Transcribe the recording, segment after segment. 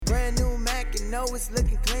Brand new Mac and know it's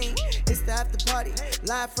looking clean. It's the after party,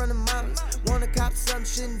 live from the mommies. Wanna cop something,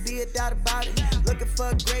 shouldn't be a doubt about it. Looking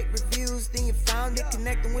for great reviews, then you found it.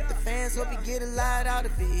 Connecting with the fans, hope you get a lot out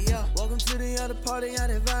of it, yeah. Welcome to the other party, out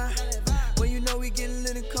of vibe. When you know we getting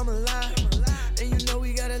lit and come alive. And you know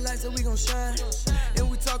we got a light, so we gon' shine. And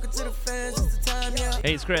we talking to the fans, it's the time, yeah.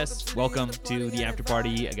 Hey, it's Chris. Welcome to the after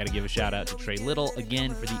party. I got to give a shout out to Trey Little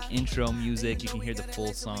again for the intro music. You can hear the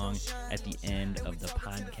full song at the end of the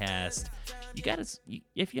podcast. You got to,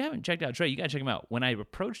 if you haven't checked out Trey, you got to check him out. When I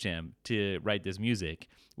approached him to write this music,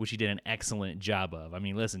 which he did an excellent job of, I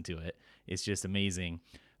mean, listen to it. It's just amazing.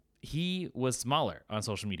 He was smaller on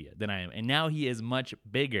social media than I am, and now he is much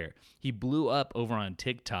bigger. He blew up over on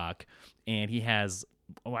TikTok, and he has,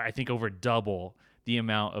 I think, over double the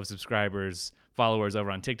amount of subscribers, followers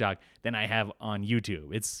over on TikTok than I have on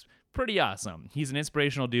YouTube. It's pretty awesome. He's an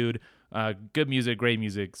inspirational dude, good music, great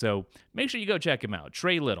music, so make sure you go check him out.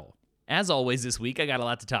 Trey Little. As always this week, I got a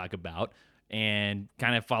lot to talk about, and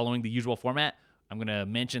kind of following the usual format, I'm going to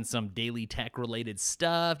mention some daily tech-related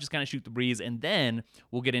stuff, just kind of shoot the breeze, and then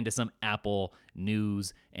we'll get into some Apple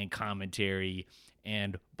news and commentary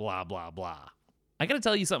and blah, blah, blah. I got to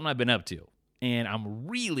tell you something I've been up to, and I'm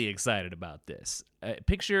really excited about this.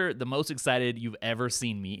 Picture the most excited you've ever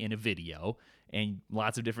seen me in a video, and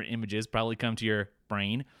lots of different images probably come to your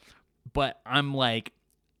brain, but I'm like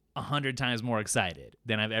 100 times more excited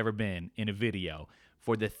than I've ever been in a video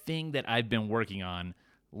for the thing that I've been working on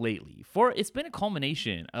lately. It's been a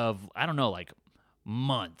culmination of, I don't know, like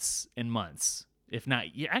months and months, if not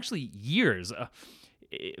actually years.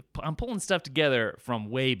 I'm pulling stuff together from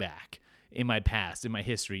way back in my past, in my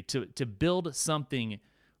history, to build something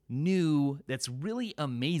new that's really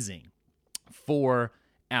amazing for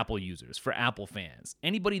Apple users, for Apple fans,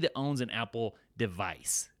 anybody that owns an Apple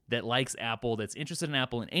device, that likes Apple, that's interested in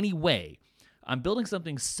Apple in any way. I'm building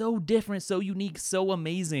something so different, so unique, so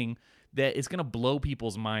amazing that it's going to blow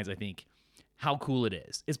people's minds, I think, how cool it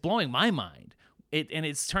is. It's blowing my mind. And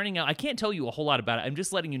it's turning out, I can't tell you a whole lot about it. I'm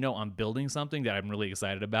just letting you know I'm building something that I'm really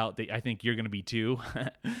excited about that I think you're going to be too.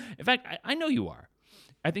 In fact, I know you are.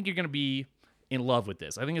 I think you're going to be in love with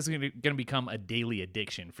this. I think it's going to become a daily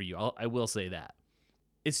addiction for you. I will say that.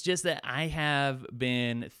 It's just that I have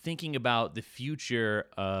been thinking about the future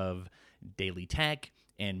of daily tech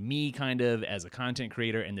and me kind of as a content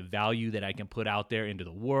creator and the value that I can put out there into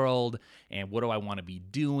the world, and what do I want to be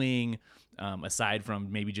doing aside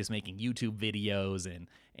from maybe just making YouTube videos.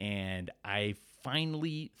 And I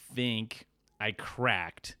finally think I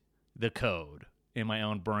cracked the code in my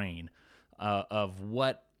own brain of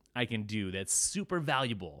what I can do that's super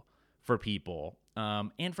valuable for people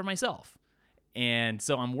and for myself. And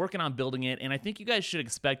so I'm working on building it, and I think you guys should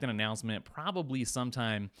expect an announcement probably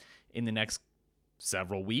sometime in the next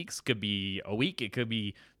several weeks. Could be a week, it could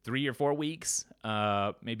be 3 or 4 weeks,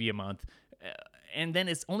 maybe a month. And then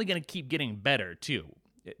it's only going to keep getting better too.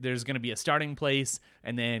 There's going to be a starting place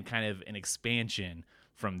and then kind of an expansion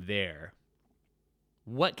from there.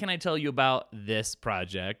 What can I tell you about this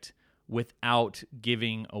project without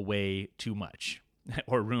giving away too much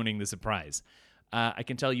or ruining the surprise? I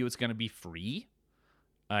can tell you it's going to be free.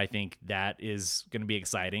 I think that is going to be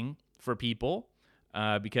exciting for people.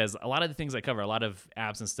 Because a lot of the things I cover, a lot of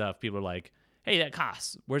apps and stuff, people are like, hey, that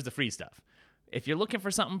costs. Where's the free stuff? If you're looking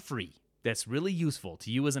for something free that's really useful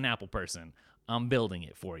to you as an Apple person, I'm building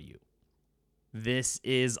it for you. This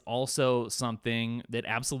is also something that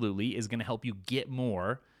absolutely is going to help you get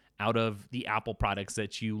more out of the Apple products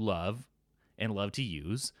that you love and love to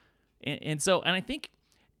use. And I think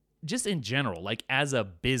just in general, like as a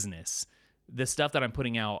business, the stuff that I'm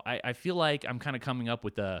putting out, I feel like I'm kind of coming up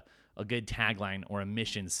with a good tagline or a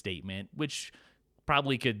mission statement, which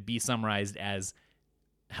probably could be summarized as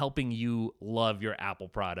helping you love your Apple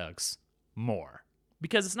products more.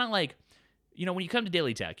 Because it's not like, when you come to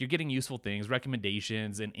Daily Tech, you're getting useful things,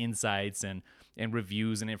 recommendations and insights and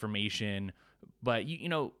reviews and information. But,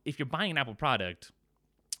 if you're buying an Apple product,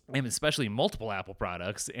 and especially multiple Apple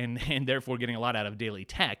products, and therefore getting a lot out of Daily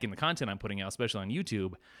Tech and the content I'm putting out, especially on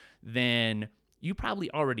YouTube, then you probably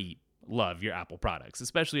already love your Apple products,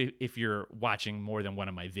 especially if you're watching more than one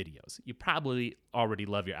of my videos. You probably already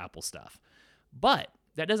love your Apple stuff. But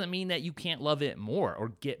that doesn't mean that you can't love it more or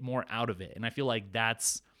get more out of it. And I feel like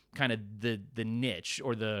that's kind of the niche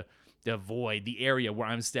or the void, the area where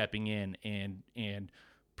I'm stepping in and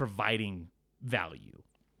providing value.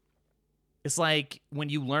 It's like when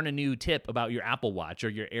you learn a new tip about your Apple Watch or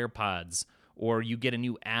your AirPods, or you get a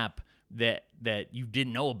new app that you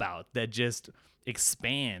didn't know about that just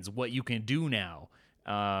expands what you can do now,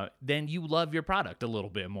 then you love your product a little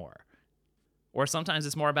bit more. Or sometimes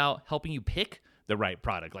it's more about helping you pick the right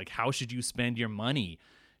product. Like, how should you spend your money?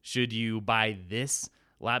 Should you buy this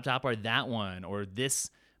laptop or that one, or this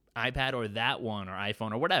iPad or that one, or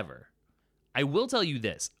iPhone or whatever? I will tell you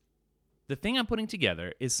this. The thing I'm putting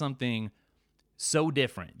together is something so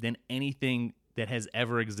different than anything that has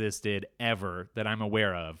ever existed ever that I'm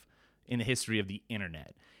aware of in the history of the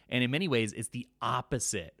internet. And in many ways, it's the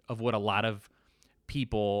opposite of what a lot of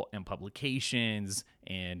people and publications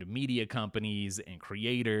and media companies and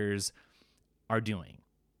creators are doing.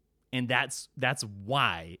 And that's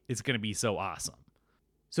why it's going to be so awesome.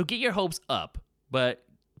 So get your hopes up, but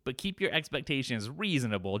keep your expectations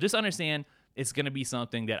reasonable. Just understand it's going to be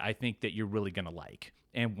something that I think that you're really going to like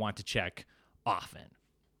and want to check often,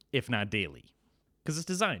 if not daily, because it's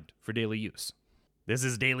designed for daily use. This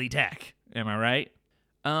is Daily Tech. Am I right?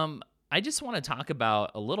 I just want to talk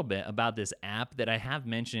about a little bit about this app that I have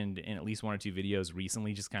mentioned in at least one or two videos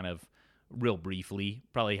recently, just kind of real briefly.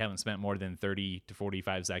 Probably haven't spent more than 30 to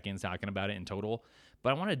 45 seconds talking about it in total, but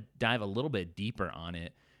I want to dive a little bit deeper on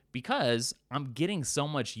it because I'm getting so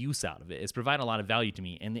much use out of it. It's provided a lot of value to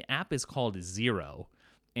me, and the app is called Xero,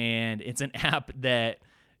 and it's an app that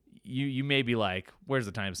you may be like, where's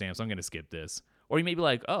the timestamp? So I'm going to skip this. Or you may be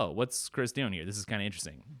like, oh, what's Chris doing here? This is kind of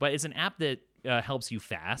interesting. But it's an app that helps you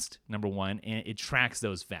fast, number one, and it tracks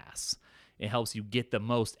those fasts. It helps you get the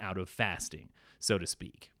most out of fasting, so to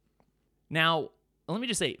speak. Now, let me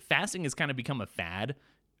just say, fasting has kind of become a fad,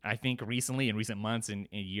 I think, recently, in recent months and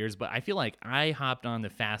years. But I feel like I hopped on the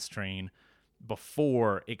fast train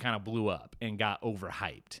before it kind of blew up and got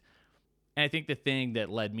overhyped. And I think the thing that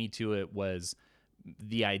led me to it was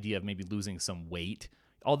the idea of maybe losing some weight.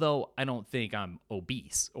 Although I don't think I'm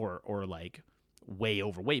obese or like way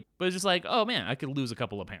overweight, but it's just like, oh man, I could lose a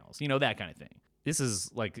couple of pounds, that kind of thing. This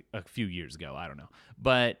is like a few years ago. I don't know.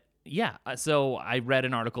 But yeah, so I read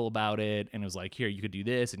an article about it and it was like, here, you could do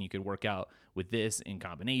this and you could work out with this in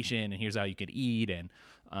combination, and here's how you could eat. And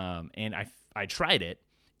I tried it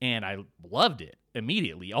and I loved it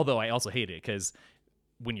immediately. Although I also hate it because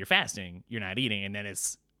when you're fasting, you're not eating, and then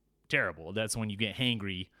it's terrible. That's when you get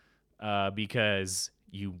hangry because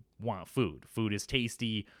you want food. Food is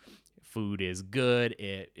tasty. Food is good.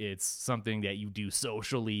 It's something that you do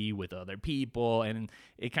socially with other people, and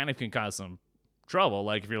it kind of can cause some trouble.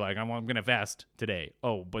 Like if you're like, I'm going to fast today.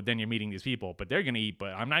 Oh, but then you're meeting these people, but they're going to eat, but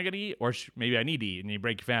I'm not going to eat, or maybe I need to eat, and you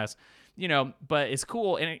break your fast, but it's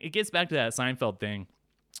cool. And it gets back to that Seinfeld thing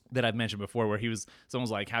that I've mentioned before, where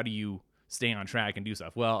someone's like, how do you stay on track and do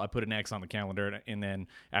stuff? Well, I put an X on the calendar, and then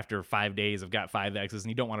after 5 days, I've got 5 X's,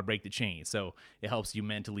 and you don't want to break the chain. So it helps you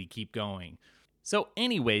mentally keep going. So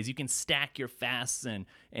anyways, you can stack your fasts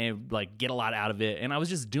and like get a lot out of it. And I was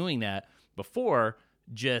just doing that before,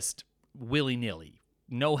 just willy-nilly.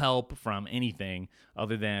 No help from anything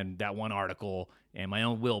other than that one article and my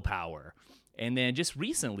own willpower. And then just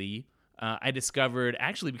recently, I discovered,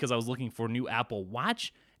 actually because I was looking for new Apple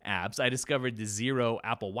Watch apps, I discovered the Xero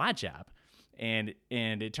Apple Watch app. And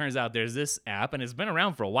it turns out there's this app, and it's been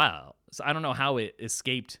around for a while. So I don't know how it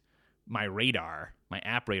escaped my radar, my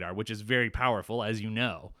app radar, which is very powerful, as you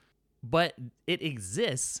know. But it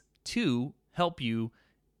exists to help you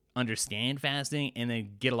understand fasting and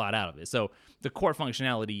then get a lot out of it. So the core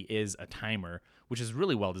functionality is a timer, which is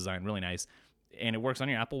really well designed, really nice. And it works on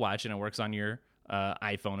your Apple Watch, and it works on your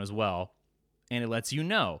iPhone as well. And it lets you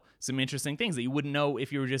know some interesting things that you wouldn't know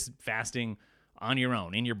if you were just fasting on your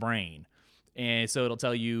own, in your brain. And so it'll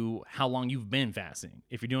tell you how long you've been fasting.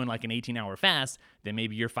 If you're doing like an 18-hour fast, then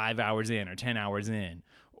maybe you're 5 hours in or 10 hours in,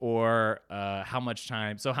 or how much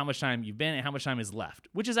time you've been and how much time is left,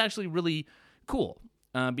 which is actually really cool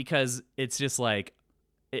because it's just like,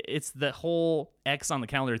 it's the whole X on the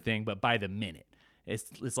calendar thing, but by the minute.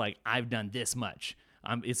 It's like, I've done this much.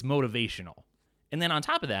 It's motivational. And then on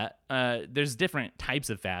top of that, there's different types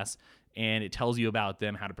of fasts, and it tells you about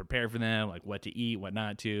them, how to prepare for them, like what to eat, what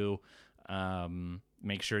not to.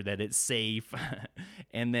 Make sure that it's safe.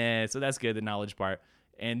 And then, so that's good, the knowledge part.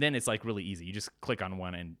 And then it's like really easy. You just click on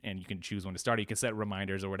one and you can choose when to start. You can set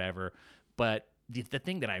reminders or whatever. But the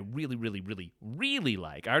thing that I really, really, really, really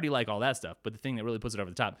like, I already like all that stuff, but the thing that really puts it over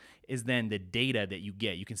the top is then the data that you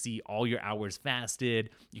get. You can see all your hours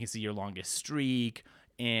fasted. You can see your longest streak.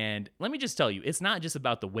 And let me just tell you, it's not just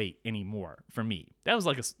about the weight anymore for me. That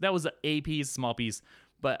was a piece, small piece,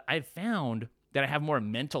 but I found that I have more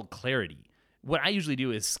mental clarity. What I usually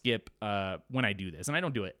do is skip when I do this, and I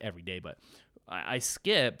don't do it every day, but I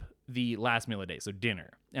skip the last meal of the day, so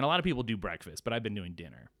dinner. And a lot of people do breakfast, but I've been doing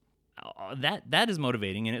dinner. That is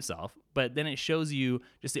motivating in itself, but then it shows you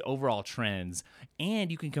just the overall trends,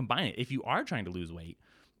 and you can combine it. If you are trying to lose weight,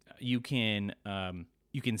 you can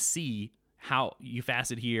see how you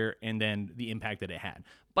fasted here and then the impact that it had.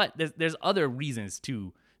 But there's other reasons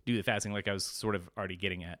to do the fasting, like I was sort of already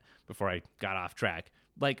getting at before I got off track.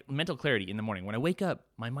 Like mental clarity in the morning. When I wake up,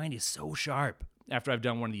 my mind is so sharp after I've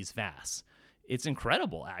done one of these fasts. It's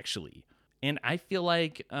incredible, actually. And I feel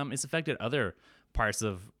like it's affected other parts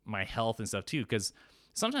of my health and stuff too, because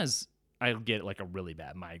sometimes I'll get like a really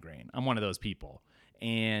bad migraine. I'm one of those people.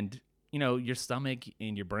 And, you know, your stomach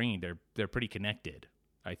and your brain, they're pretty connected,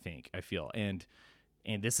 I feel. And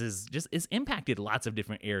this is just, it's impacted lots of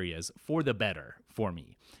different areas for the better for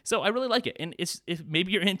me. So I really like it. And if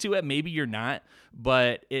maybe you're into it, maybe you're not,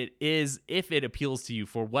 but it is, if it appeals to you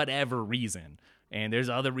for whatever reason, and there's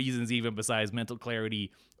other reasons even besides mental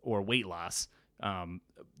clarity or weight loss,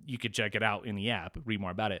 you could check it out in the app, read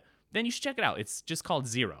more about it. Then you should check it out. It's just called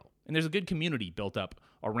Zero. And there's a good community built up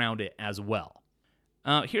around it as well.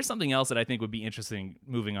 Here's something else that I think would be interesting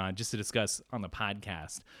moving on just to discuss on the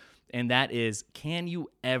podcast. And that is, can you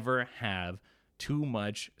ever have too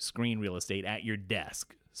much screen real estate at your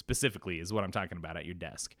desk? Specifically is what I'm talking about, at your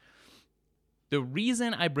desk. The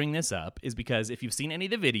reason I bring this up is because if you've seen any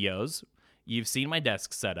of the videos, you've seen my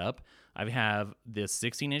desk setup. I have this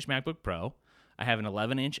 16-inch MacBook Pro. I have an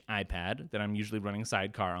 11-inch iPad that I'm usually running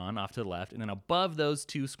Sidecar on off to the left. And then above those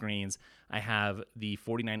two screens, I have the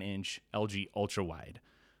 49-inch LG Ultrawide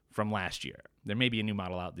from last year. There may be a new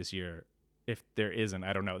model out this year. If there isn't,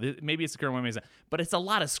 I don't know. Maybe it's the current one, maybe it's not. But it's a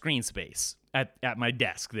lot of screen space at my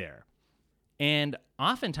desk there. And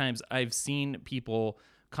oftentimes I've seen people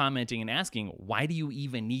commenting and asking, why do you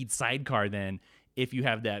even need Sidecar then if you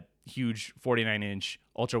have that huge 49-inch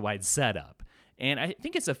ultra-wide setup? And I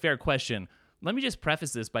think it's a fair question. Let me just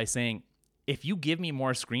preface this by saying, if you give me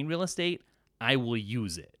more screen real estate, I will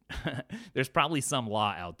use it. There's probably some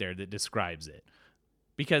law out there that describes it.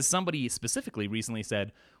 Because somebody specifically recently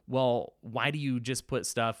said, well, why do you just put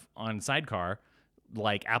stuff on Sidecar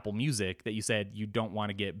like Apple Music that you said you don't want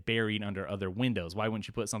to get buried under other windows? Why wouldn't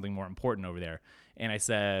you put something more important over there? And I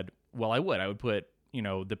said, well, I would put, you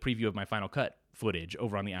know, the preview of my Final Cut footage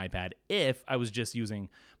over on the iPad if I was just using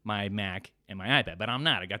my Mac and my iPad, but I'm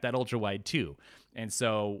not. I got that ultra wide too. And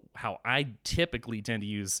so how I typically tend to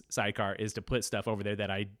use Sidecar is to put stuff over there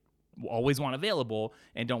that I always want available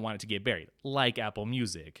and don't want it to get buried, like Apple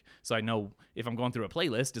Music. So I know if I'm going through a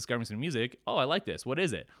playlist, discovering some music, oh, I like this. What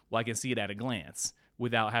is it? Well, I can see it at a glance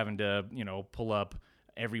without having to, you know, pull up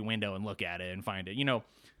every window and look at it and find it, you know.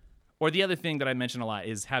 Or the other thing that I mention a lot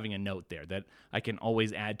is having a note there that I can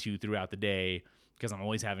always add to throughout the day, because I'm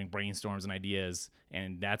always having brainstorms and ideas,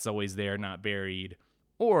 and that's always there, not buried,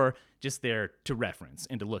 or just there to reference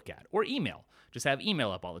and to look at. Or email. Just have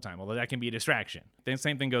email up all the time, although that can be a distraction. The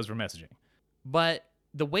same thing goes for messaging. But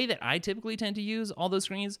the way that I typically tend to use all those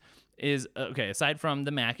screens is, okay, aside from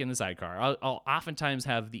the Mac and the Sidecar, I'll oftentimes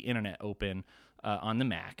have the internet open on the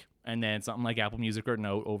Mac, and then something like Apple Music or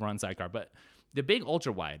Note over on Sidecar. But the big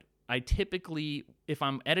ultra wide, I typically, if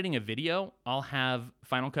I'm editing a video, I'll have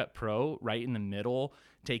Final Cut Pro right in the middle,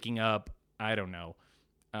 taking up, I don't know,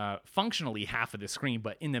 functionally half of the screen,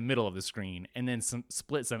 but in the middle of the screen, and then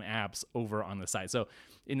split some apps over on the side. So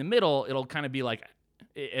in the middle, it'll kind of be like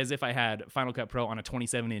as if I had Final Cut Pro on a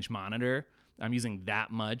 27-inch monitor. I'm using that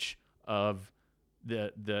much of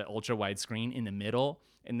the ultra wide screen in the middle,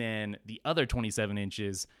 and then the other 27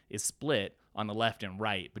 inches is split on the left and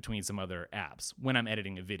right between some other apps when I'm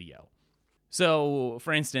editing a video. So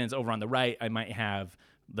for instance, over on the right, I might have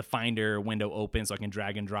the Finder window open so I can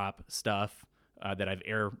drag and drop stuff that I've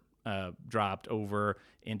air dropped over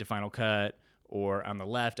into Final Cut. Or on the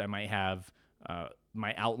left, I might have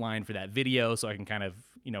my outline for that video so I can kind of,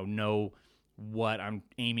 know what I'm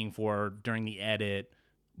aiming for during the edit.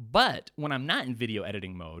 But when I'm not in video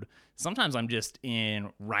editing mode, sometimes I'm just in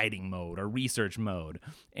writing mode or research mode.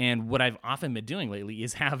 And what I've often been doing lately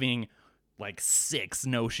is having like 6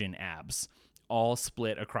 Notion apps all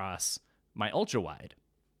split across my ultra wide.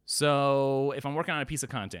 So if I'm working on a piece of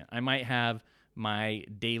content, I might have my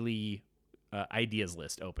daily ideas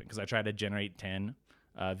list open because I try to generate 10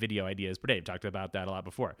 video ideas per day. I've talked about that a lot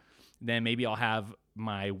before. Then maybe I'll have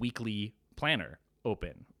my weekly planner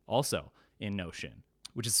open also in Notion,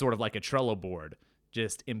 which is sort of like a Trello board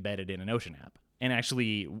just embedded in a Notion app. And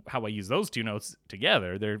actually how I use those two notes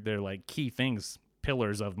together, they're like key things,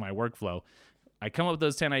 pillars of my workflow. I come up with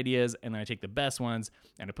those 10 ideas, and then I take the best ones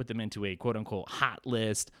and I put them into a quote-unquote hot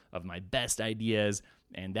list of my best ideas,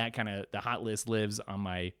 and that the hot list lives on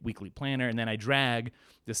my weekly planner, and then I drag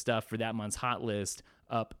the stuff for that month's hot list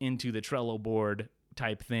up into the Trello board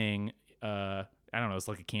type thing. I don't know, it's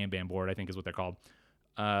like a Kanban board, I think is what they're called,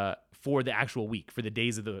 for the actual week, for the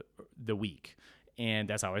days of the week. And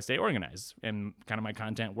that's how I stay organized and kind of my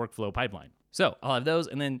content workflow pipeline. So I'll have those,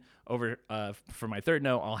 and then over for my third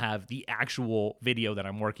note, I'll have the actual video that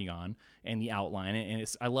I'm working on and the outline. And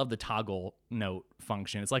I love the toggle note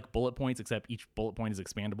function. It's like bullet points, except each bullet point is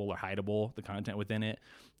expandable or hideable, the content within it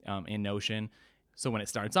in Notion. So when it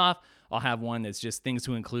starts off, I'll have one that's just things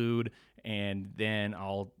to include, and then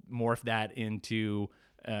I'll morph that into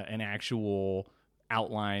an actual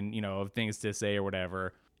outline, of things to say or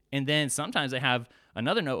whatever. And then sometimes I have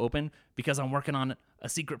another note open because I'm working on a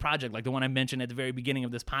secret project like the one I mentioned at the very beginning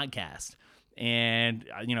of this podcast. And,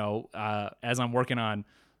 as I'm working on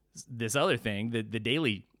this other thing, the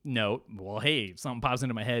daily note, well, hey, something pops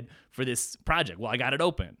into my head for this project. Well, I got it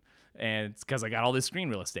open. And it's because I got all this screen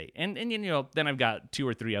real estate. And then I've got 2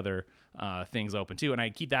 or 3 other things open too. And I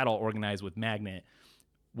keep that all organized with Magnet,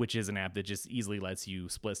 which is an app that just easily lets you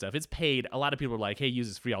split stuff. It's paid. A lot of people are like, hey, use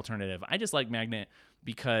this free alternative. I just like Magnet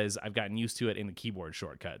because I've gotten used to it, and the keyboard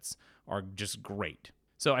shortcuts are just great.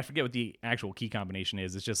 So I forget what the actual key combination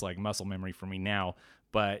is. It's just like muscle memory for me now.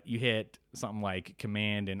 But you hit something like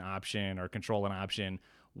Command and Option or Control and Option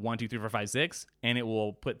 1, 2, 3, 4, 5, 6, and it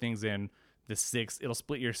will put things in the 6. It'll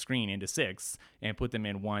split your screen into 6 and put them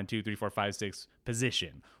in 1, 2, 3, 4, 5, 6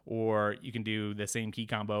 position. Or you can do the same key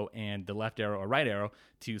combo and the left arrow or right arrow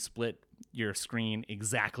to split your screen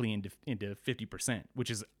exactly into 50%, which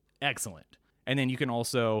is excellent. And then you can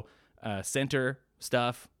also center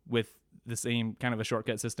stuff with the same kind of a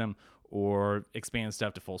shortcut system, or expand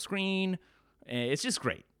stuff to full screen. It's just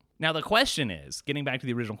great. Now the question is, getting back to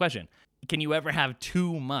the original question, can you ever have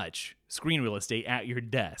too much screen real estate at your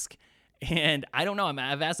desk? And I don't know.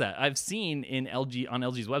 I've asked that. I've seen on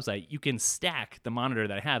LG's website, you can stack the monitor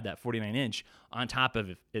that I have, that 49-inch, on top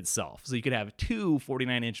of itself. So you could have 2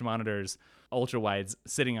 49-inch monitors, ultra wides,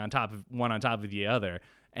 sitting on top of the other.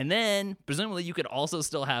 And then presumably you could also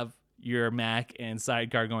still have your Mac and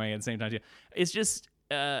Sidecar going at the same time too. It's just,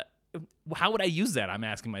 how would I use that? I'm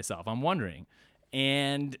asking myself. I'm wondering.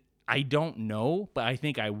 And I don't know, but I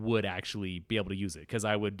think I would actually be able to use it because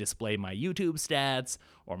I would display my YouTube stats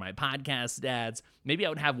or my podcast stats. Maybe I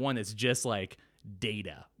would have one that's just like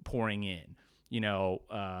data pouring in,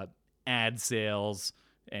 ad sales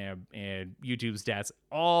and YouTube stats,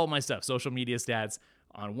 all my stuff, social media stats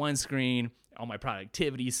on one screen, all my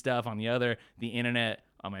productivity stuff on the other, the internet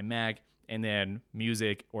on my Mac, and then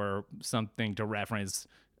music or something to reference,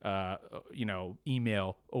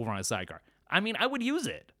 email over on a Sidecar. I mean, I would use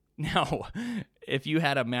it. Now, if you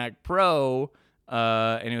had a Mac Pro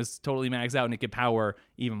and it was totally maxed out and it could power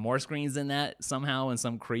even more screens than that somehow in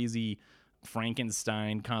some crazy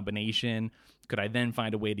Frankenstein combination, could I then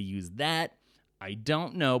find a way to use that? I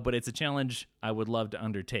don't know, but it's a challenge I would love to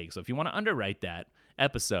undertake. So if you want to underwrite that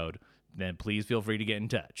episode, then please feel free to get in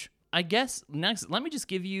touch. I guess next, let me just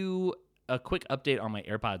give you a quick update on my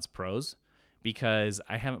AirPods Pros because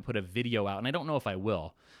I haven't put a video out, and I don't know if I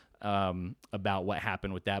will, about what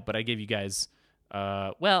happened with that. But I gave you guys,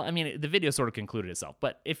 the video sort of concluded itself.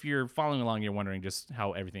 But if you're following along, you're wondering just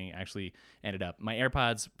how everything actually ended up. My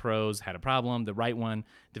AirPods Pros had a problem. The right one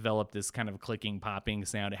developed this kind of clicking, popping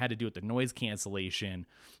sound. It had to do with the noise cancellation,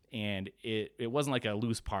 and it wasn't like a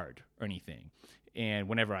loose part or anything. And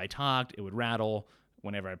whenever I talked, it would rattle.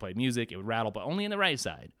 Whenever I played music, it would rattle, but only in the right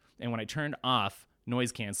side. And when I turned off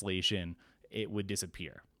noise cancellation, it would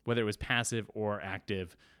disappear. Whether it was passive or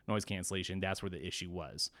active noise cancellation, that's where the issue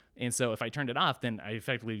was. And so if I turned it off, then I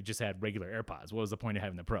effectively just had regular AirPods. What was the point of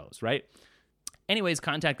having the Pros, right? Anyways,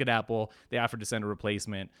 contacted Apple. They offered to send a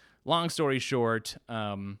replacement. Long story short,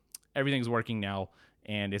 everything's working now,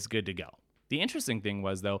 and it's good to go. The interesting thing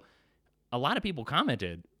was, though, a lot of people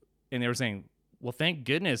commented, and they were saying, well, thank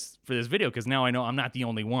goodness for this video, because now I know I'm not the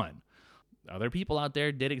only one. Other people out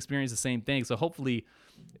there did experience the same thing. So hopefully,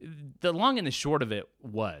 the long and the short of it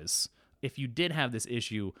was, if you did have this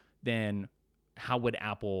issue, then how would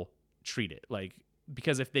Apple treat it?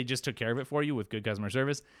 Because if they just took care of it for you with good customer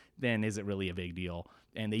service, then is it really a big deal?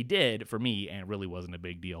 And they did for me, and it really wasn't a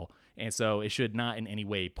big deal. And so it should not in any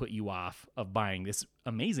way put you off of buying this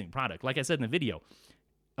amazing product. Like I said in the video,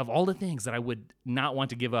 of all the things that I would not want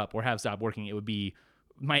to give up or have stop working, it would be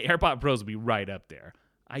my AirPod Pros would be right up there.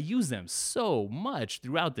 I use them so much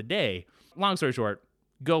throughout the day. Long story short,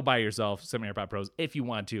 go buy yourself some AirPod Pros if you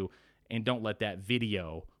want to, and don't let that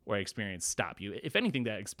video or experience stop you. If anything,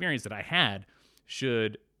 that experience that I had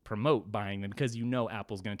should promote buying them, because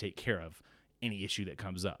Apple's going to take care of any issue that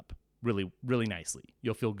comes up really, really nicely.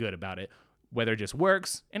 You'll feel good about it, whether it just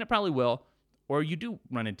works, and it probably will, or you do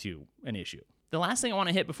run into an issue. The last thing I want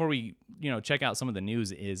to hit before we, check out some of the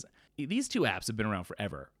news is these 2 apps have been around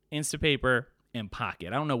forever, Instapaper and Pocket.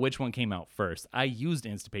 I don't know which one came out first. I used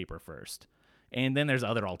Instapaper first, And then there's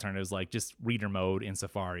other alternatives like just reader mode in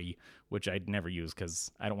Safari, which I'd never use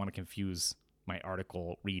because I don't want to confuse my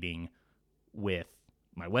article reading with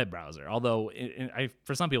my web browser. Although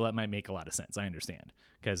for some people that might make a lot of sense. I understand,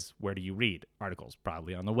 because where do you read articles?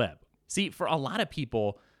 Probably on the web. See, for a lot of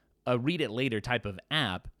people, a read it later type of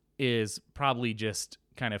app is probably just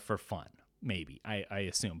kind of for fun, maybe, I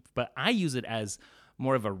assume. But I use it as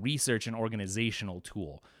more of a research and organizational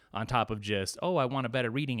tool on top of just, oh, I want a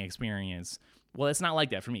better reading experience. Well, it's not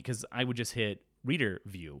like that for me, because I would just hit reader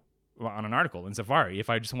view on an article in Safari if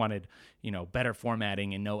I just wanted, better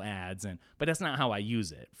formatting and no ads. But that's not how I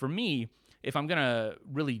use it. For me, if I'm going to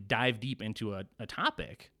really dive deep into a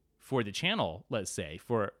topic for the channel, let's say,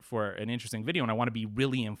 for an interesting video, and I want to be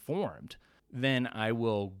really informed, then I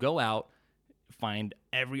will go out, find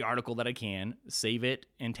every article that I can, save it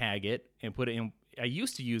and tag it and put it in. I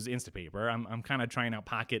used to use Instapaper. I'm kind of trying out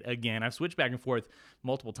Pocket again. I've switched back and forth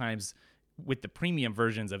multiple times with the premium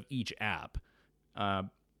versions of each app.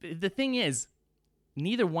 The thing is,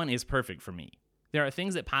 neither one is perfect for me. There are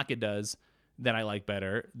things that Pocket does that I like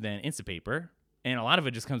better than Instapaper, and a lot of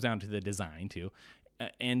it just comes down to the design too.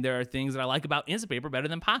 And there are things that I like about Instapaper better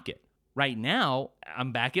than Pocket. Right now,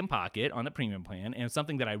 I'm back in Pocket on the premium plan, and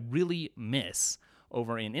something that I really miss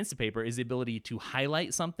over in Instapaper is the ability to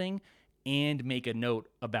highlight something and make a note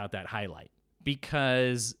about that highlight,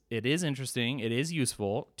 because it is interesting, it is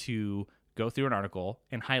useful to go through an article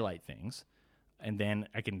and highlight things, and then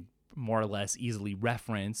I can more or less easily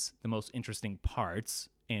reference the most interesting parts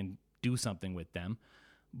and do something with them.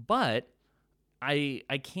 But I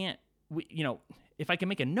can't, if I can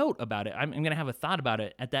make a note about it, I'm going to have a thought about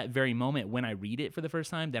it at that very moment when I read it for the first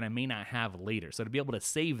time that I may not have later. So to be able to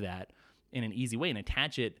save that in an easy way and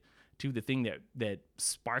attach it to the thing that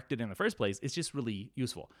sparked it in the first place, it's just really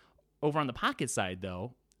useful. Over on the Pocket side,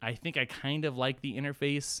 though, I think I kind of like the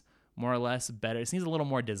interface more or less better. It seems a little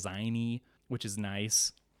more designy, which is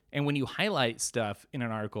nice. And when you highlight stuff in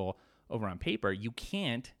an article over on paper, you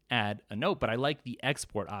can't add a note, but I like the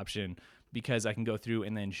export option because I can go through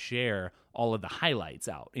and then share all of the highlights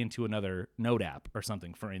out into another note app or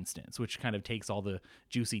something, for instance, which kind of takes all the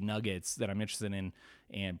juicy nuggets that I'm interested in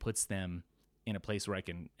and puts them in a place where I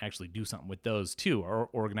can actually do something with those too, or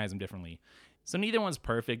organize them differently. So neither one's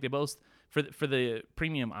perfect. They both, for the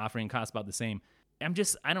premium offering, cost about the same.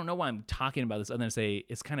 I don't know why I'm talking about this other than to say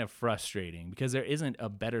it's kind of frustrating because there isn't a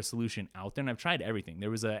better solution out there. And I've tried everything.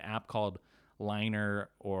 There was an app called Liner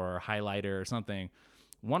or Highlighter or something.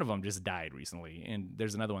 One of them just died recently. And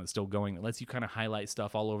there's another one that's still going that lets you kind of highlight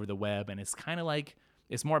stuff all over the web. And it's kind of like,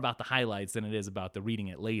 it's more about the highlights than it is about the reading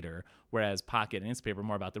it later. Whereas Pocket and Instapaper are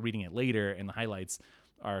more about the reading it later, and the highlights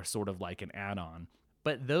are sort of like an add-on.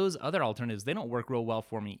 But those other alternatives, they don't work real well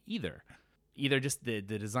for me either. Either just the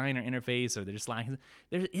design or interface, or they're just lacking.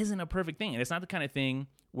 There isn't a perfect thing. And it's not the kind of thing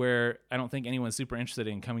where I don't think anyone's super interested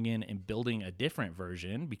in coming in and building a different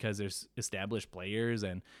version because there's established players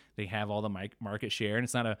and they have all the market share. And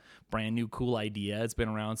it's not a brand new cool idea. It's been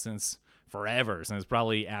around since forever, since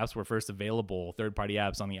probably apps were first available, third-party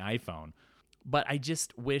apps on the iPhone. But I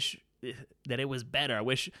just wish that it was better.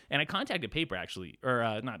 And I contacted Paper actually,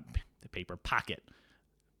 or not the Paper, Pocket.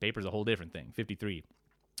 Paper's a whole different thing, 53.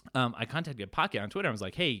 I contacted Pocket on Twitter. I was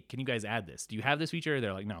like, hey, can you guys add this? Do you have this feature?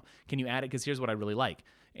 They're like, no. Can you add it? Because here's what I really like.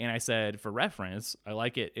 And I said, for reference, I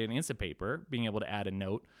like it in Instapaper, being able to add a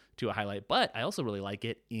note to a highlight, but I also really like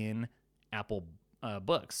it in Apple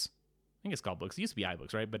Books. I think it's called Books. It used to be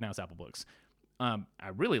iBooks, right? But now it's Apple Books. I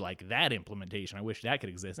really like that implementation. I wish that could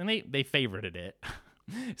exist. And they favorited it.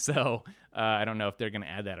 So I don't know if they're going to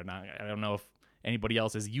add that or not. I don't know if anybody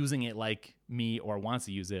else is using it like me or wants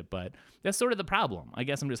to use it, but that's sort of the problem. I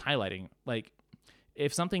guess I'm just highlighting, like,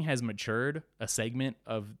 if something has matured a segment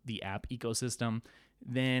of the app ecosystem,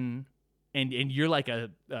 then and you're like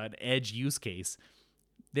an edge use case,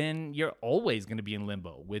 then you're always going to be in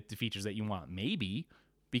limbo with the features that you want, maybe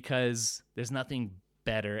because there's nothing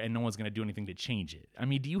better and no one's going to do anything to change it. I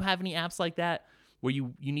mean, do you have any apps like that where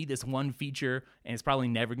you need this one feature and it's probably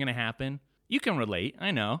never going to happen? You can relate, I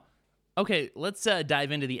know. Okay, let's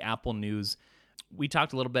dive into the Apple news. We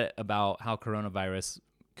talked a little bit about how coronavirus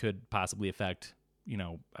could possibly affect,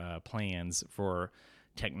 plans for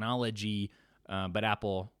technology, but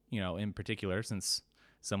Apple, in particular, since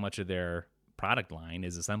so much of their product line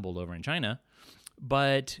is assembled over in China.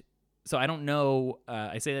 But so I don't know.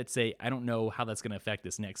 I say that to say I don't know how that's going to affect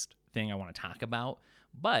this next thing I want to talk about.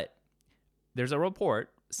 But there's a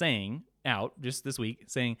report saying out just this week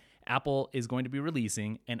saying Apple is going to be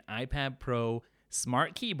releasing an iPad Pro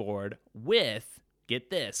smart keyboard with,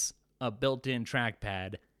 get this, a built-in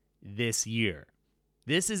trackpad this year.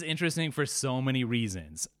 This is interesting for so many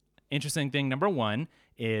reasons. Interesting thing number one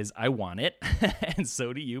is I want it, and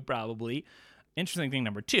so do you probably. Interesting thing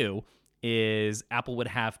number two is Apple would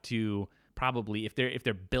have to probably, if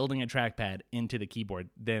they're building a trackpad into the keyboard,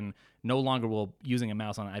 then no longer will using a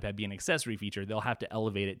mouse on an iPad be an accessory feature. They'll have to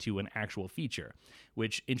elevate it to an actual feature,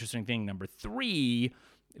 which, interesting thing number three,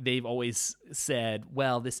 they've always said,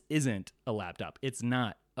 well, this isn't a laptop. It's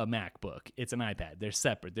not a MacBook. It's an iPad. They're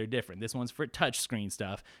separate. They're different. This one's for touchscreen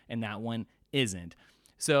stuff, and that one isn't.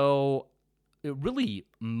 So it really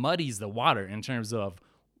muddies the water in terms of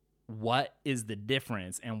what is the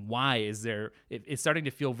difference and why is there, it's starting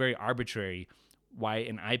to feel very arbitrary why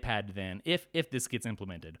an iPad then, if this gets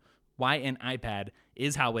implemented, why an iPad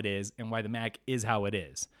is how it is and why the Mac is how it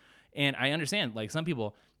is. And I understand, like, some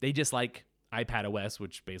people, they just like iPad OS,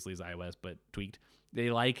 which basically is iOS but tweaked. They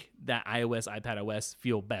like that iOS, iPad OS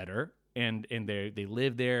feel better, and they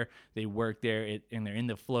live there, they work there, and they're in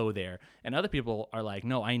the flow there. And other people are like,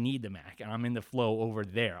 no, I need the Mac, and I'm in the flow over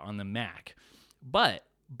there on the Mac. But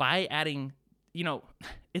by adding,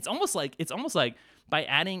 it's almost like by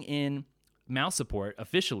adding in mouse support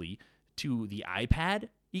officially to the iPad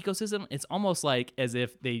ecosystem, it's almost like as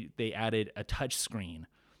if they added a touch screen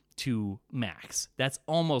to Macs. That's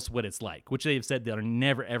almost what it's like, which they've said they're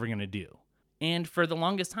never, ever going to do. And for the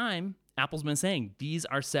longest time, Apple's been saying these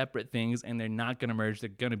are separate things and they're not going to merge. They're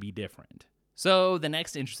going to be different. So the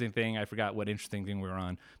next interesting thing, I forgot what interesting thing we were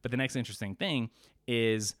on, but the next interesting thing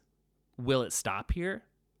is, will it stop here?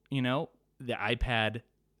 The iPad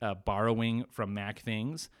borrowing from Mac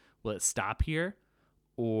things, will it stop here?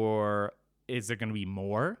 Or is there going to be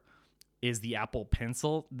more? Is the Apple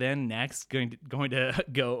Pencil then next going to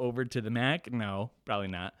go over to the Mac? No, probably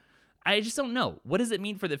not. I just don't know. What does it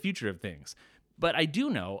mean for the future of things? But I do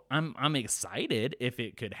know I'm excited if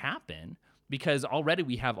it could happen, because already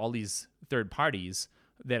we have all these third parties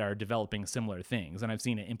that are developing similar things, and I've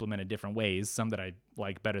seen it implemented different ways, some that I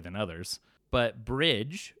like better than others. But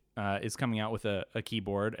Bridge is coming out with a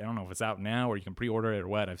keyboard. I don't know if it's out now or you can pre-order it or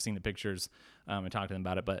what. I've seen the pictures and talked to them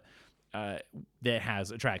about it, but that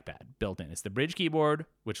has a trackpad built in. It's the Bridge keyboard,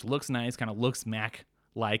 which looks nice, kind of looks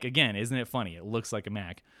Mac-like. Again, isn't it funny? It looks like a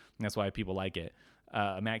Mac, and that's why people like it.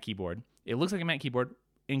 A Mac keyboard. It looks like a Mac keyboard,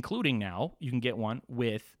 including now you can get one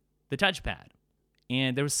with the touchpad.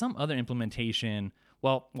 And there was some other implementation.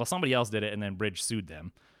 Well, somebody else did it, and then Bridge sued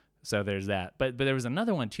them. So there's that. But there was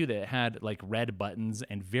another one too that had like red buttons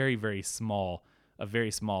and very, very small, a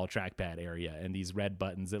very small trackpad area. And these red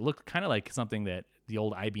buttons, it looked kind of like something that the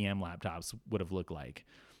old IBM laptops would have looked like,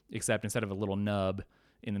 except instead of a little nub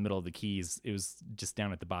in the middle of the keys, it was just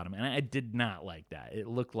down at the bottom. And I did not like that. It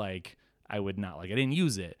looked like I would not like it. I didn't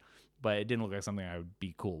use it, but it didn't look like something I would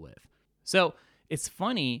be cool with. So it's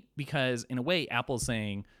funny because in a way, Apple's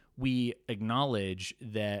saying, we acknowledge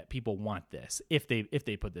that people want this if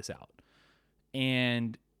they put this out.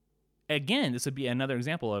 And again, this would be another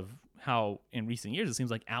example of how in recent years it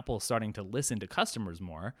seems like Apple's starting to listen to customers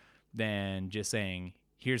more than just saying,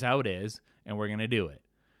 here's how it is, and we're going to do it.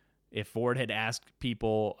 If Ford had asked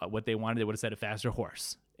people what they wanted, they would have said a faster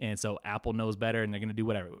horse. And so Apple knows better, and they're going to do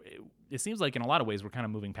whatever. It seems like in a lot of ways we're kind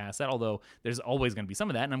of moving past that, although there's always going to be some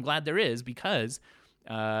of that, and I'm glad there is, because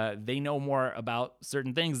they know more about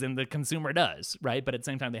certain things than the consumer does, right? But at the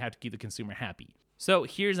same time, they have to keep the consumer happy. So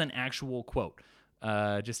here's an actual quote,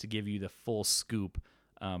 just to give you the full scoop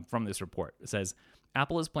from this report. It says,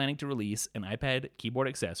 Apple is planning to release an iPad keyboard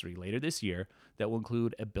accessory later this year that will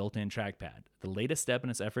include a built-in trackpad, the latest step in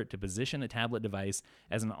its effort to position the tablet device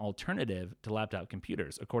as an alternative to laptop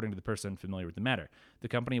computers, according to the person familiar with the matter. The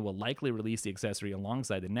company will likely release the accessory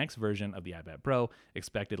alongside the next version of the iPad Pro,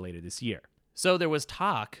 expected later this year. So there was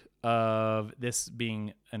talk of this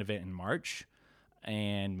being an event in March,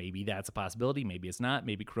 and maybe that's a possibility. Maybe it's not.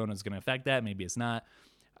 Maybe Corona's going to affect that. Maybe it's not.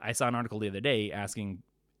 I saw an article the other day asking,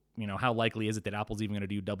 how likely is it that Apple's even going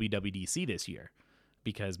to do WWDC this year?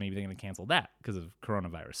 Because maybe they're going to cancel that because of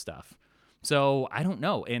coronavirus stuff. So I don't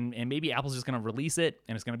know. And maybe Apple's just going to release it,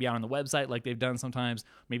 and it's going to be out on the website like they've done sometimes.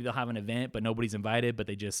 Maybe they'll have an event, but nobody's invited, but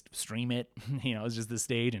they just stream it. It's just the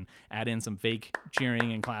stage and add in some fake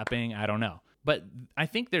cheering and clapping. I don't know. But I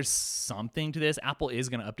think there's something to this. Apple is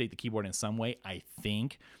going to update the keyboard in some way, I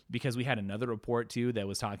think, because we had another report, too, that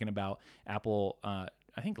was talking about Apple, I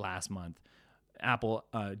think last month, Apple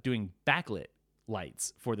doing backlit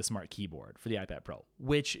lights for the smart keyboard for the iPad Pro,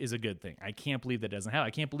 which is a good thing. I can't believe that doesn't happen. I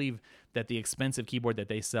can't believe that the expensive keyboard that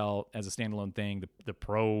they sell as a standalone thing, the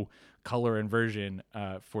Pro color and version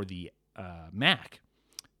for the Mac,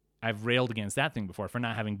 I've railed against that thing before for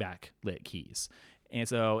not having backlit keys. And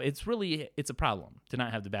so it's a problem to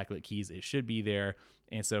not have the backlit keys. It should be there.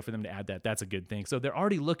 And so for them to add that, that's a good thing. So they're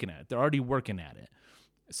already looking at it. They're already working at it.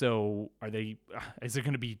 So is there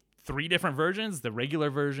going to be 3 different versions? The regular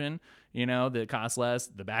version, that costs less,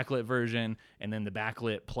 the backlit version, and then the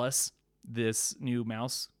backlit plus this new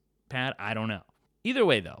mouse pad? I don't know. Either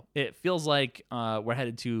way, though, it feels like we're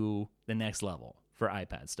headed to the next level for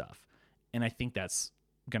iPad stuff. And I think that's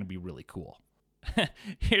going to be really cool.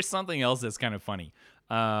 Here's something else that's kind of funny.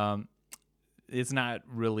 It's not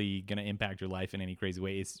really going to impact your life in any crazy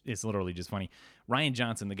way. It's literally just funny. Rian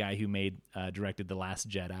Johnson, the guy who directed The Last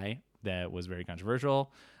Jedi, that was very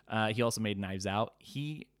controversial. He also made Knives Out.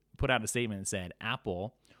 He put out a statement and said,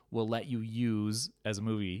 Apple will let you use, as a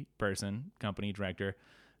movie person, company, director,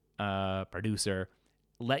 producer,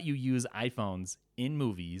 let you use iPhones in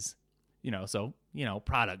movies,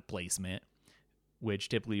 product placement, which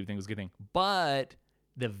typically you think was a good thing. But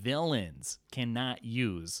the villains cannot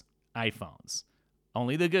use iPhones.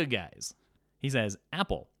 Only the good guys. He says,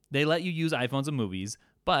 Apple, they let you use iPhones in movies,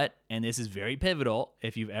 but, and this is very pivotal,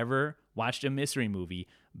 if you've ever watched a mystery movie,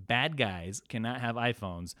 bad guys cannot have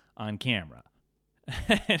iPhones on camera.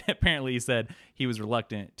 And apparently he said he was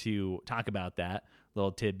reluctant to talk about that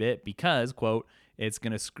little tidbit because, quote, it's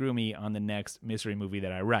going to screw me on the next mystery movie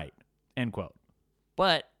that I write, end quote.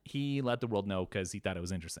 But he let the world know because he thought it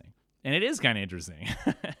was interesting. And it is kind of interesting.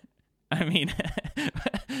 I mean,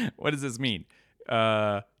 what does this mean?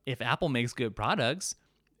 If Apple makes good products,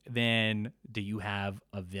 then do you have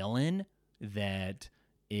a villain that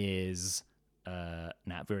is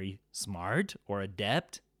not very smart or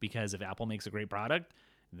adept? Because if Apple makes a great product,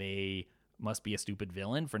 they must be a stupid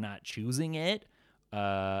villain for not choosing it.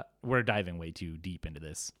 We're diving way too deep into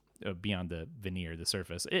this, beyond the veneer, the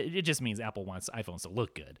surface. It just means Apple wants iPhones to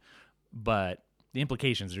look good. But the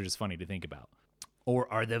implications are just funny to think about.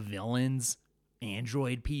 Or are the villains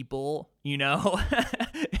Android people?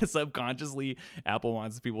 Subconsciously, Apple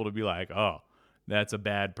wants people to be like, oh, that's a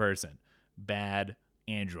bad person. Bad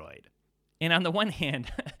Android. And on the one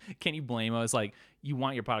hand, can you blame us? Like, you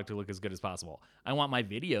want your product to look as good as possible. I want my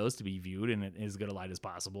videos to be viewed in as good a light as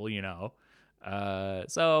possible,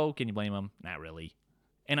 So can you blame them? Not really.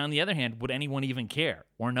 And on the other hand, would anyone even care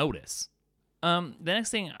or notice? The next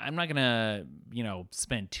thing I'm not going to,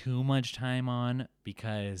 spend too much time on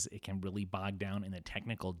because it can really bog down in the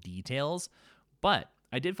technical details. But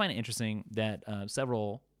I did find it interesting that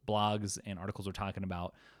several blogs and articles were talking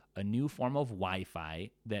about a new form of Wi-Fi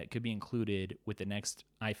that could be included with the next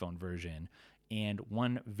iPhone version, and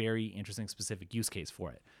one very interesting specific use case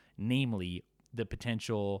for it, namely the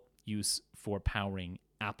potential use for powering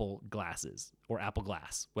Apple glasses or Apple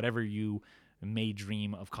Glass, whatever you may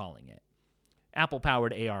dream of calling it.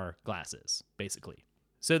 Apple-powered AR glasses, basically.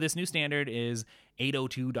 So this new standard is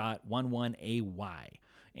 802.11ay,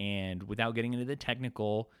 and without getting into the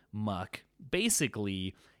technical muck,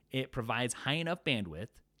 basically it provides high enough bandwidth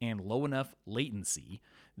and low enough latency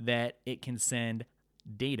that it can send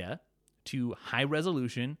data to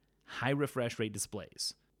high-resolution, high refresh rate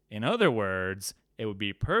displays. In other words, it would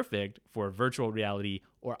be perfect for virtual reality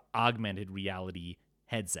or augmented reality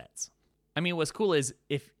headsets. I mean, what's cool is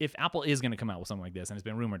if Apple is going to come out with something like this, and it's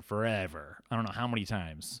been rumored forever, I don't know how many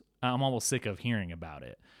times, I'm almost sick of hearing about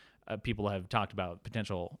it. People have talked about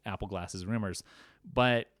potential Apple glasses rumors,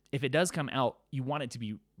 but if it does come out, you want it to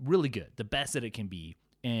be really good, the best that it can be.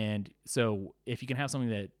 And so if you can have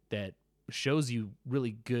something that shows you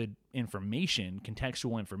really good information,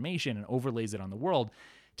 contextual information, and overlays it on the world,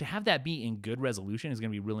 to have that be in good resolution is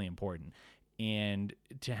going to be really important. And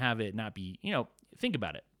to have it not be, think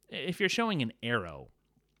about it. If you're showing an arrow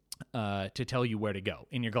to tell you where to go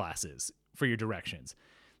in your glasses for your directions,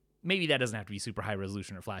 maybe that doesn't have to be super high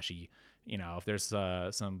resolution or flashy. If there's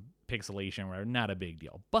some pixelation, or not a big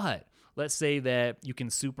deal. But let's say that you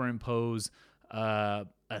can superimpose a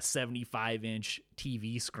 75-inch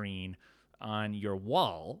TV screen on your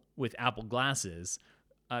wall with Apple glasses,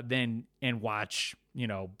 and watch,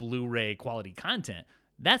 Blu-ray quality content.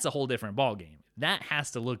 That's a whole different ballgame. That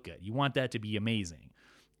has to look good. You want that to be amazing.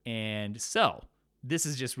 And so this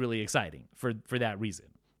is just really exciting for that reason.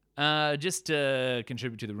 Just to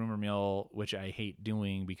contribute to the rumor mill, which I hate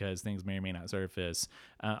doing because things may or may not surface,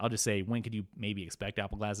 I'll just say, when could you maybe expect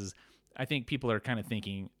Apple glasses? I think people are kind of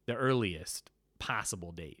thinking the earliest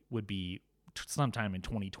possible date would be sometime in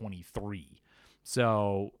 2023.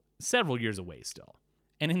 So several years away still.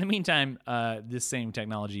 And in the meantime, this same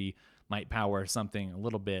technology might power something a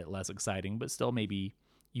little bit less exciting, but still maybe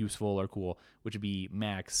useful or cool, which would be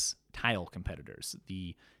Mac's Tile competitors,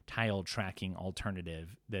 the tile tracking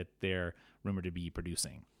alternative that they're rumored to be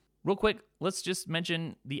producing. Real quick, let's just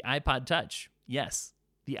mention the iPod Touch. Yes,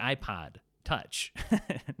 the iPod Touch,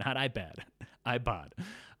 not iPad, iPod.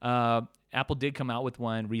 Apple did come out with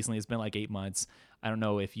one recently. It's been like 8 months. I don't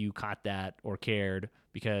know if you caught that or cared,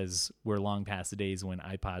 because we're long past the days when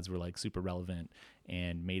iPods were like super relevant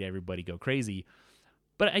and made everybody go crazy.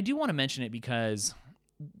 But I do want to mention it because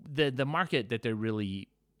the market that they're really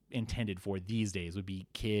intended for these days would be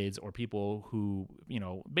kids or people who,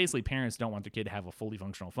 basically parents don't want their kid to have a fully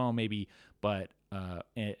functional phone maybe, but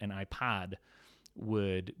an iPod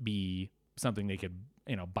would be something they could,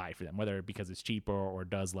 buy for them, whether because it's cheaper or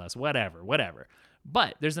does less, whatever.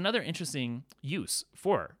 But there's another interesting use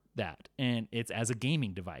for that, and it's as a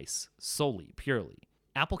gaming device solely, purely.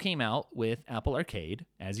 Apple came out with Apple Arcade,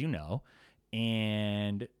 as you know,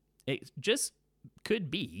 and it just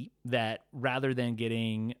could be that rather than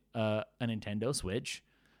getting a Nintendo Switch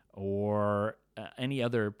or any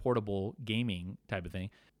other portable gaming type of thing,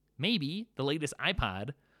 maybe the latest iPod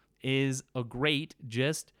is a great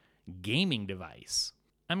just gaming device.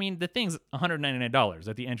 I mean, the thing's $199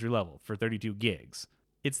 at the entry level for 32 gigs.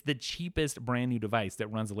 It's the cheapest brand new device that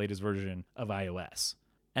runs the latest version of iOS.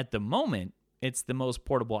 At the moment, it's the most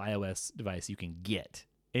portable iOS device you can get.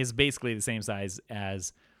 It's basically the same size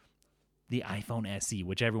as the iPhone SE,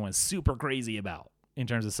 which everyone's super crazy about in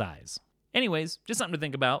terms of size. Anyways, just something to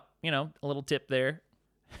think about. A little tip there.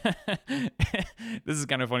 This is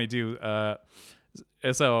kind of funny too.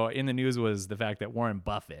 So in the news was the fact that Warren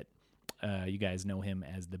Buffett, you guys know him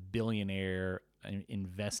as the billionaire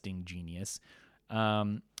investing genius,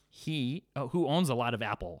 who owns a lot of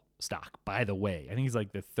Apple stock, by the way. I think he's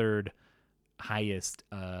like the third highest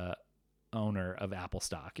owner of Apple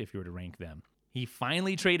stock if you were to rank them. He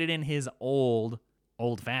finally traded in his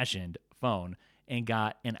old-fashioned phone and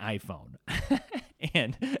got an iPhone.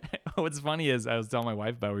 And what's funny is I was telling my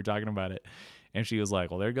wife about it, we were talking about it, and she was like,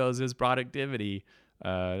 well, there goes his productivity.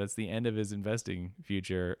 That's the end of his investing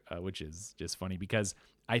future, which is just funny because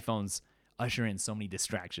iPhones usher in so many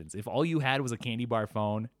distractions. If all you had was a candy bar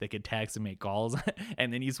phone that could text and make calls,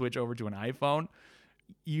 and then you switch over to an iPhone,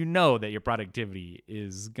 you know that your productivity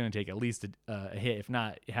is going to take at least a hit, if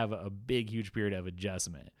not have a big, huge period of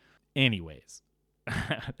adjustment. Anyways,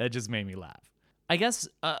 that just made me laugh. I guess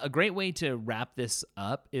a great way to wrap this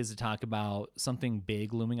up is to talk about something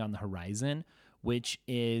big looming on the horizon, which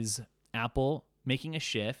is Apple making a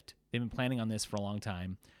shift. They've been planning on this for a long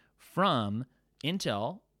time, from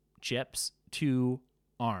Intel chips to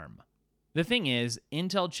ARM. The thing is,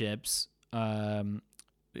 Intel chips,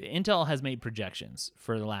 Intel has made projections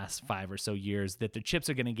for the last 5 or so years that the chips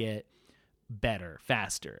are going to get better,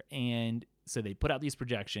 faster. And so they put out these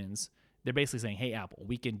projections. They're basically saying, hey, Apple,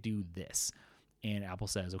 we can do this. And Apple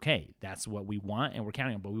says, okay, that's what we want, and we're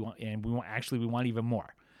counting on, but we want even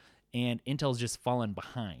more. And Intel's just fallen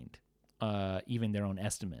behind even their own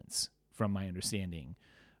estimates, from my understanding,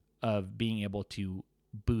 of being able to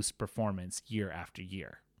boost performance year after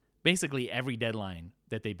year. Basically, every deadline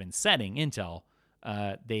that they've been setting, Intel,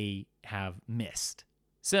 they have missed.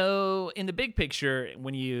 So in the big picture,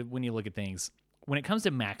 when you look at things, when it comes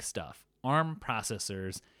to Mac stuff, ARM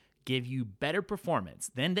processors give you better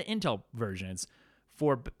performance than the Intel versions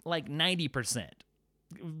for like 90%.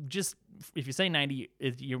 Just if you say 90,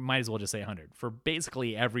 you might as well just say 100 for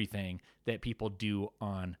basically everything that people do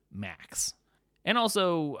on Macs. And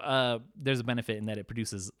also, there's a benefit in that it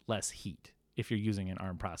produces less heat if you're using an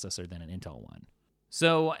ARM processor than an Intel one.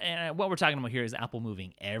 So what we're talking about here is Apple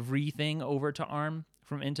moving everything over to ARM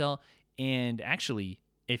from Intel. And actually,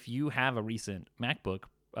 if you have a recent MacBook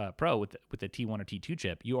Pro with the T1 or T2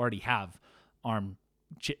 chip, you already have ARM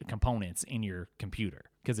components in your computer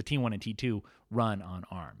because the T1 and T2 run on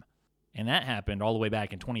ARM. And that happened all the way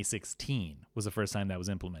back in 2016 was the first time that was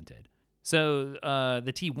implemented. So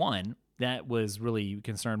the T1, that was really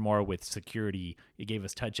concerned more with security. It gave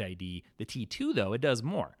us Touch ID. The T2, though, it does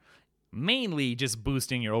more. Mainly just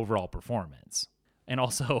boosting your overall performance. And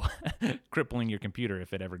also crippling your computer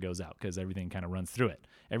if it ever goes out because everything kind of runs through it.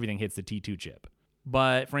 Everything hits the T2 chip.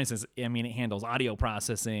 But for instance, I mean, it handles audio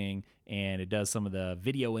processing and it does some of the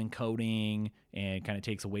video encoding and kind of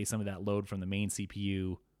takes away some of that load from the main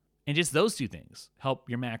CPU. And just those two things help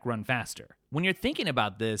your Mac run faster. When you're thinking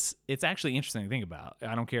about this, it's actually interesting to think about.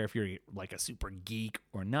 I don't care if you're like a super geek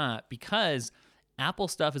or not, because Apple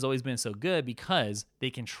stuff has always been so good because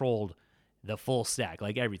they controlled the full stack,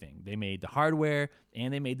 like everything. They made the hardware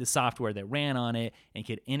and they made the software that ran on it and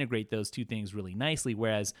could integrate those two things really nicely.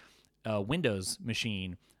 Whereas a Windows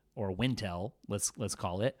machine, or Wintel, let's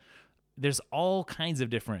call it, there's all kinds of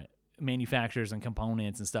different manufacturers and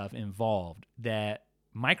components and stuff involved that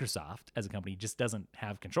Microsoft as a company just doesn't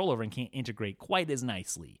have control over and can't integrate quite as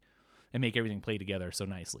nicely and make everything play together so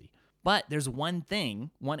nicely. But there's one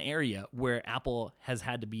area where Apple has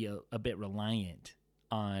had to be a bit reliant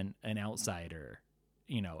on an outsider,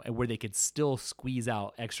 where they could still squeeze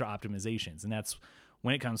out extra optimizations. And that's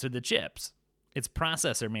when it comes to the chips. It's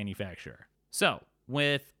processor manufacturer. So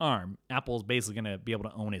with ARM, Apple's basically going to be able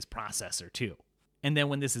to own its processor too. And then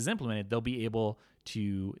when this is implemented, they'll be able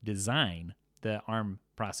to design the ARM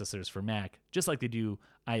processors for Mac just like they do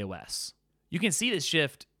iOS. You can see this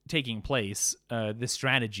shift taking place, this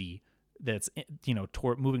strategy that's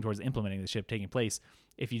moving towards implementing the shift taking place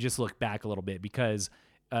if you just look back a little bit, because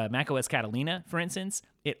macOS Catalina, for instance,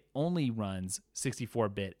 it only runs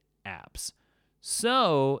 64-bit apps.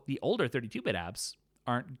 So the older 32-bit apps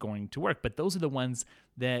aren't going to work, but those are the ones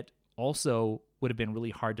that also would have been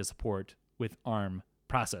really hard to support with ARM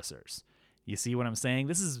processors. You see what I'm saying?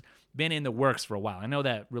 This has been in the works for a while. I know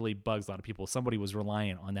that really bugs a lot of people. Somebody was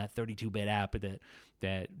reliant on that 32-bit app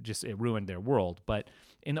that just it ruined their world. But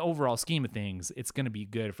in the overall scheme of things, it's going to be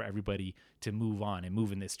good for everybody to move on and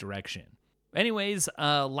move in this direction. Anyways,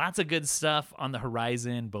 lots of good stuff on the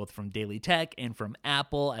horizon, both from Daily Tech and from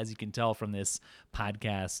Apple, as you can tell from this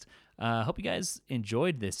podcast. Hope you guys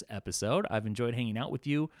enjoyed this episode. I've enjoyed hanging out with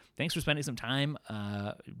you. Thanks for spending some time.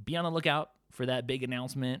 Be on the lookout for that big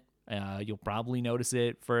announcement. You'll probably notice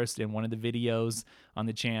it first in one of the videos on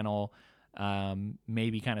the channel,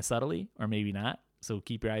 maybe kind of subtly or maybe not. So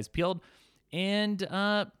keep your eyes peeled. And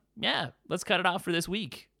let's cut it off for this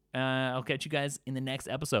week. I'll catch you guys in the next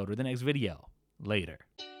episode or the next video. Later.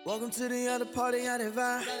 Welcome to the other party, out of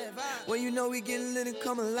vibe. When you know we getting lit and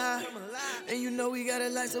come alive. And you know we got a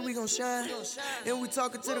light, so we gon' shine. And we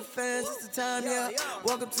talking to the fans, it's the time, yeah.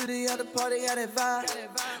 Welcome to the other party, out of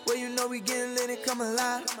vibe. When you know we getting lit and come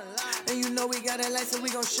alive. And you know we got a light, so we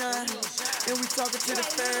gon' shine. And we talking to the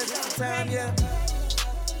fans, it's the time, yeah.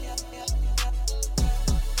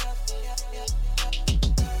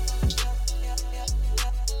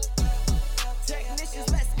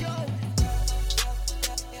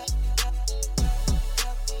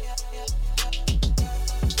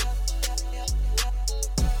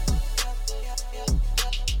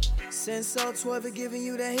 Senso 12 are giving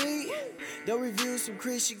you the heat. The reviews from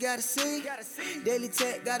Chris you gotta see. Daily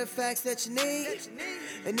Tech got the facts that you need.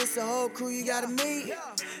 And it's a whole crew you gotta meet.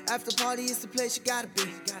 After party is the place you gotta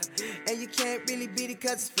be. And you can't really beat it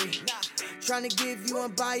cause it's free. Trying to give you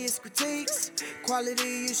unbiased critiques. Quality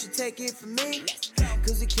you should take it from me.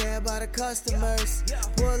 Cause we care about the customers.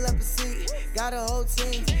 Pull up a seat, got a whole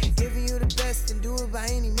team. Giving you the best and do it by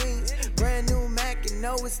any means. Brand new Mac and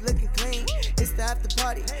know it's looking clean. It's the after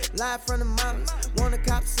party, live from the mountains. Wanna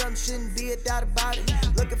cop something, shouldn't be a doubt about it.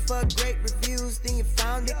 Looking for great reviews, then you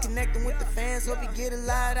found it. Connecting with the fans, hope you get a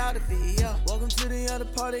lot out of it, yeah. Welcome to the other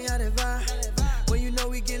party, out of vibe. When you know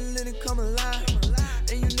we getting lit and come alive.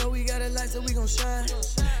 And you know we got a light, so we gon' shine.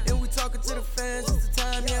 And we talking to the fans, it's the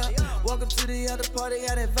time, yeah. Welcome to the other party,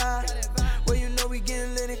 out of vibe. When you know we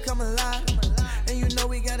getting lit and come alive. And you know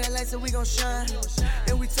we got a light, so we gon' shine.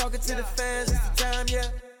 And we talking to the fans, it's the time,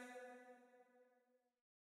 yeah.